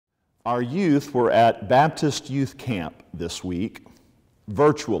Our youth were at Baptist Youth Camp this week,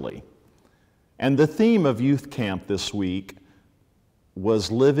 virtually. And the theme of youth camp this week was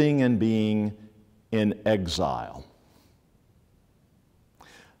living and being in exile.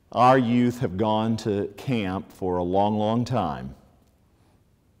 Our youth have gone to camp for a long, long time.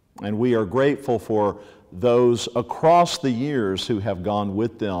 And we are grateful for those across the years who have gone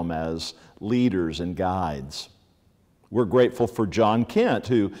with them as leaders and guides. We're grateful for John Kent,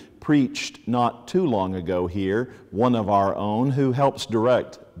 who preached not too long ago here, one of our own who helps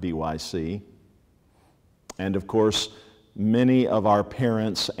direct BYC. And of course, many of our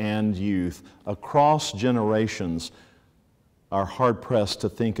parents and youth across generations are hard-pressed to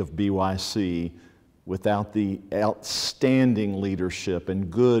think of BYC without the outstanding leadership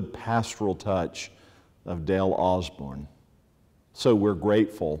and good pastoral touch of Dale Osborne. So we're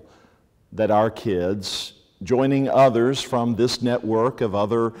grateful that our kids, joining others from this network of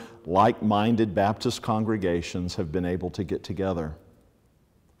other like-minded Baptist congregations, have been able to get together.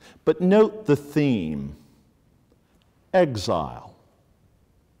 But note the theme, exile.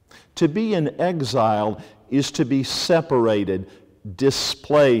 To be in exile is to be separated,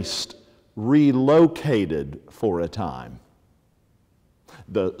 displaced, relocated for a time.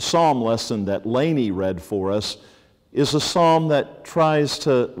 The psalm lesson that Laney read for us is a psalm that tries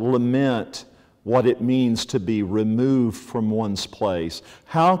to lament what it means to be removed from one's place.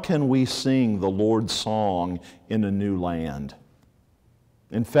 How can we sing the Lord's song in a new land?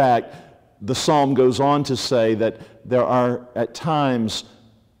 In fact, the psalm goes on to say that there are at times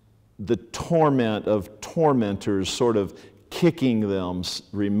the torment of tormentors sort of kicking them,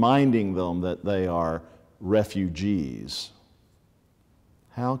 reminding them that they are refugees.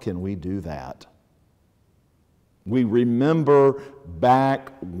 How can we do that? We remember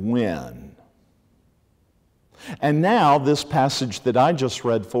back when. And now this passage that I just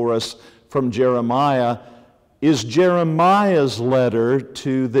read for us from Jeremiah is Jeremiah's letter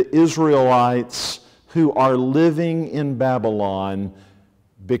to the Israelites who are living in Babylon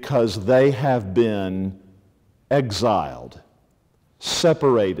because they have been exiled,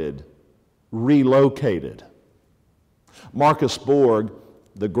 separated, relocated. Marcus Borg,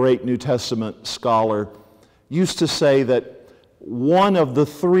 the great New Testament scholar, used to say that one of the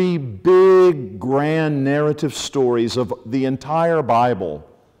three big, grand narrative stories of the entire Bible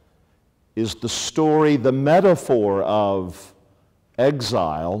is the story, the metaphor of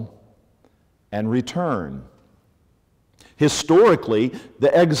exile and return. Historically,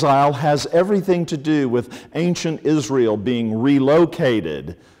 the exile has everything to do with ancient Israel being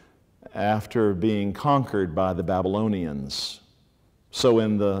relocated after being conquered by the Babylonians. So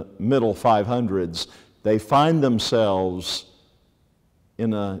in the middle 500s, they find themselves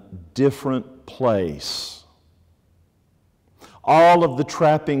in a different place. All of the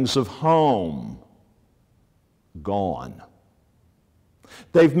trappings of home gone.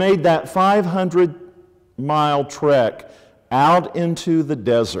 They've made that 500-mile trek out into the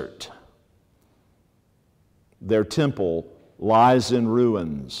desert. Their temple lies in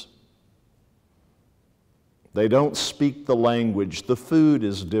ruins. They don't speak the language. The food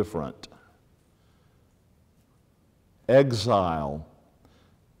is different. Exile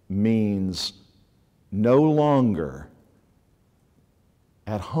means no longer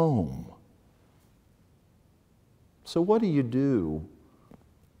at home. So what do you do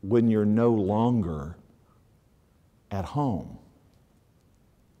when you're no longer at home?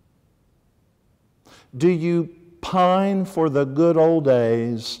 Do you pine for the good old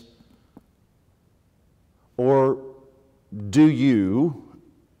days, or do you,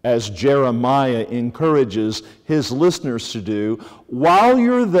 as Jeremiah encourages his listeners to do, while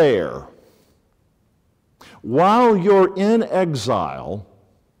you're there, while you're in exile,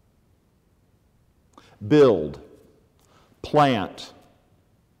 build, plant,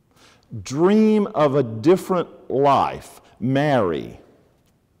 dream of a different life, marry,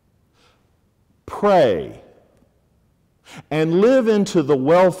 pray, and live into the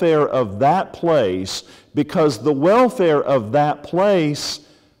welfare of that place, because the welfare of that place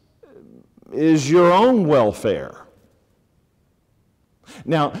is your own welfare.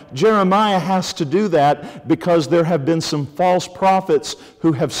 Now, Jeremiah has to do that because there have been some false prophets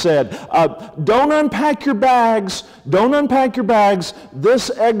who have said, don't unpack your bags, don't unpack your bags, this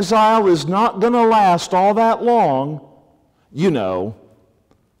exile is not going to last all that long. You know,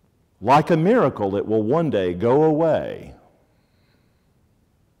 like a miracle, it will one day go away.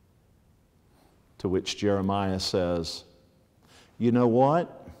 To which Jeremiah says, you know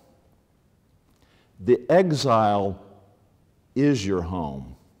what? The exile is your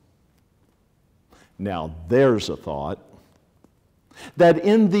home. Now there's a thought. That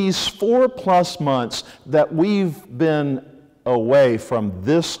in these 4+ months that we've been away from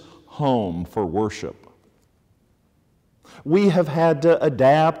this home for worship, we have had to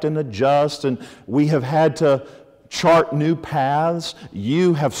adapt and adjust, and we have had to chart new paths.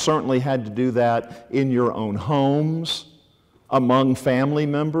 You have certainly had to do that in your own homes, among family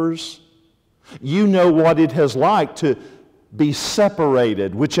members. You know what it has like to be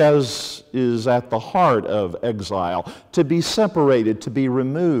separated, which is at the heart of exile, to be separated, to be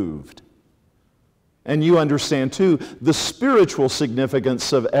removed. And you understand, too, the spiritual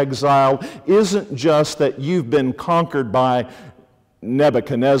significance of exile isn't just that you've been conquered by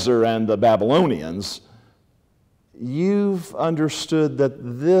Nebuchadnezzar and the Babylonians. You've understood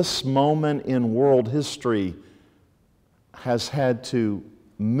that this moment in world history has had to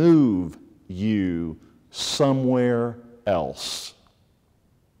move you somewhere else.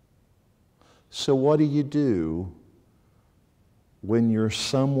 So what do you do when you're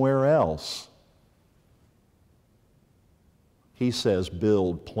somewhere else? He says,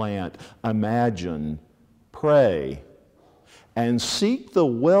 build, plant, imagine, pray, and seek the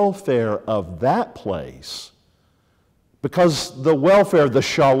welfare of that place. Because the welfare, the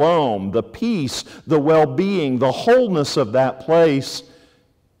shalom, the peace, the well-being, the wholeness of that place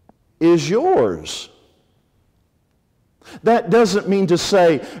is yours. That doesn't mean to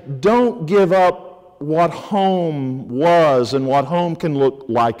say, don't give up what home was and what home can look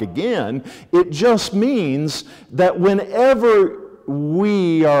like again. It just means that whenever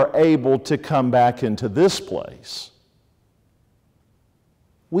we are able to come back into this place,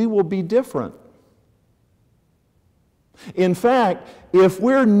 we will be different. In fact, if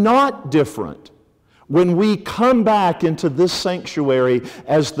we're not different when we come back into this sanctuary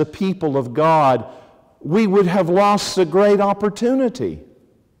as the people of God, we would have lost a great opportunity.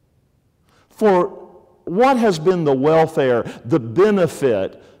 For what has been the welfare, the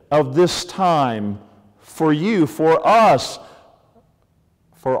benefit of this time for you, for us,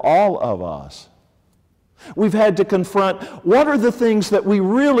 for all of us? We've had to confront what are the things that we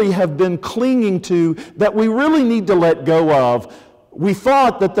really have been clinging to, that we really need to let go of. We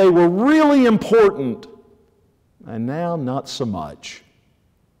thought that they were really important, and now not so much.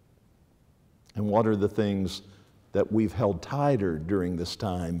 And what are the things that we've held tighter during this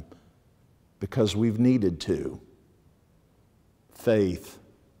time because we've needed to? Faith,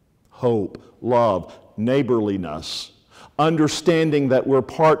 hope, love, neighborliness, understanding that we're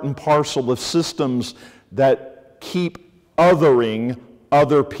part and parcel of systems that keep othering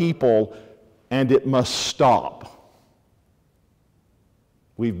other people, and it must stop.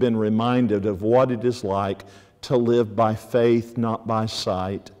 We've been reminded of what it is like to live by faith, not by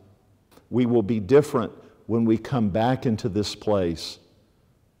sight. We will be different when we come back into this place.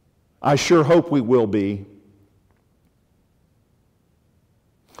 I sure hope we will be.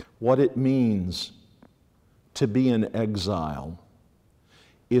 What it means to be in exile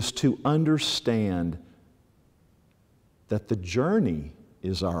is to understand that the journey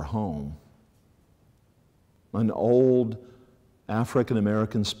is our home. An old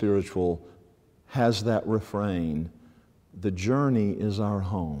African-American spiritual has that refrain, the journey is our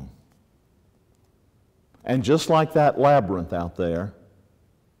home. And just like that labyrinth out there,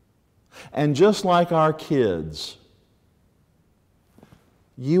 and just like our kids,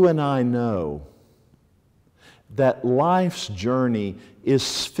 you and I know that life's journey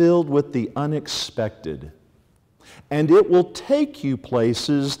is filled with the unexpected. And it will take you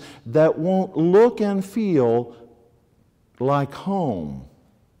places that won't look and feel like home.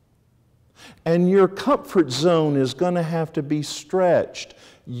 And your comfort zone is going to have to be stretched.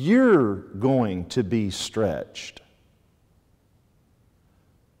 You're going to be stretched.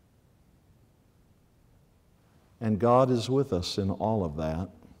 And God is with us in all of that.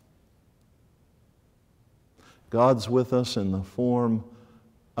 God's with us in the form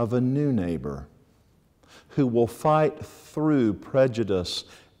of a new neighbor who will fight through prejudice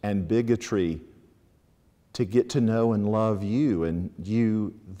and bigotry to get to know and love you and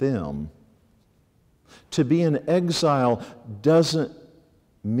you them. To be in exile doesn't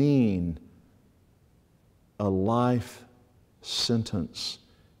mean a life sentence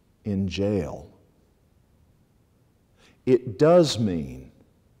in jail. It does mean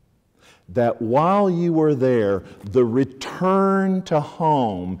that while you are there, the return to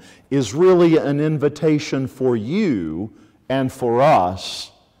home is really an invitation for you and for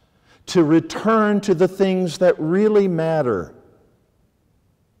us to return to the things that really matter.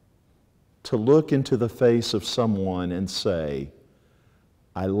 To look into the face of someone and say,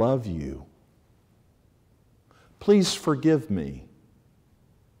 I love you. Please forgive me.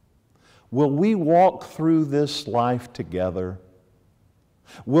 Will we walk through this life together?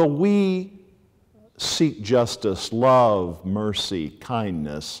 Will we seek justice, love, mercy,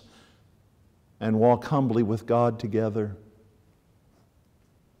 kindness, and walk humbly with God together?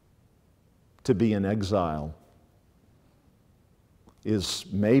 To be in exile is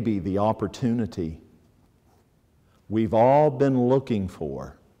maybe the opportunity we've all been looking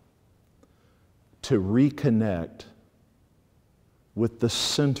for to reconnect with the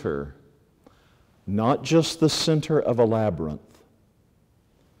center, not just the center of a labyrinth,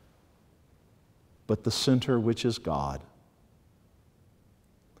 but the center which is God.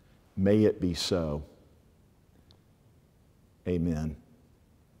 May it be so. Amen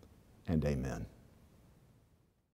and amen.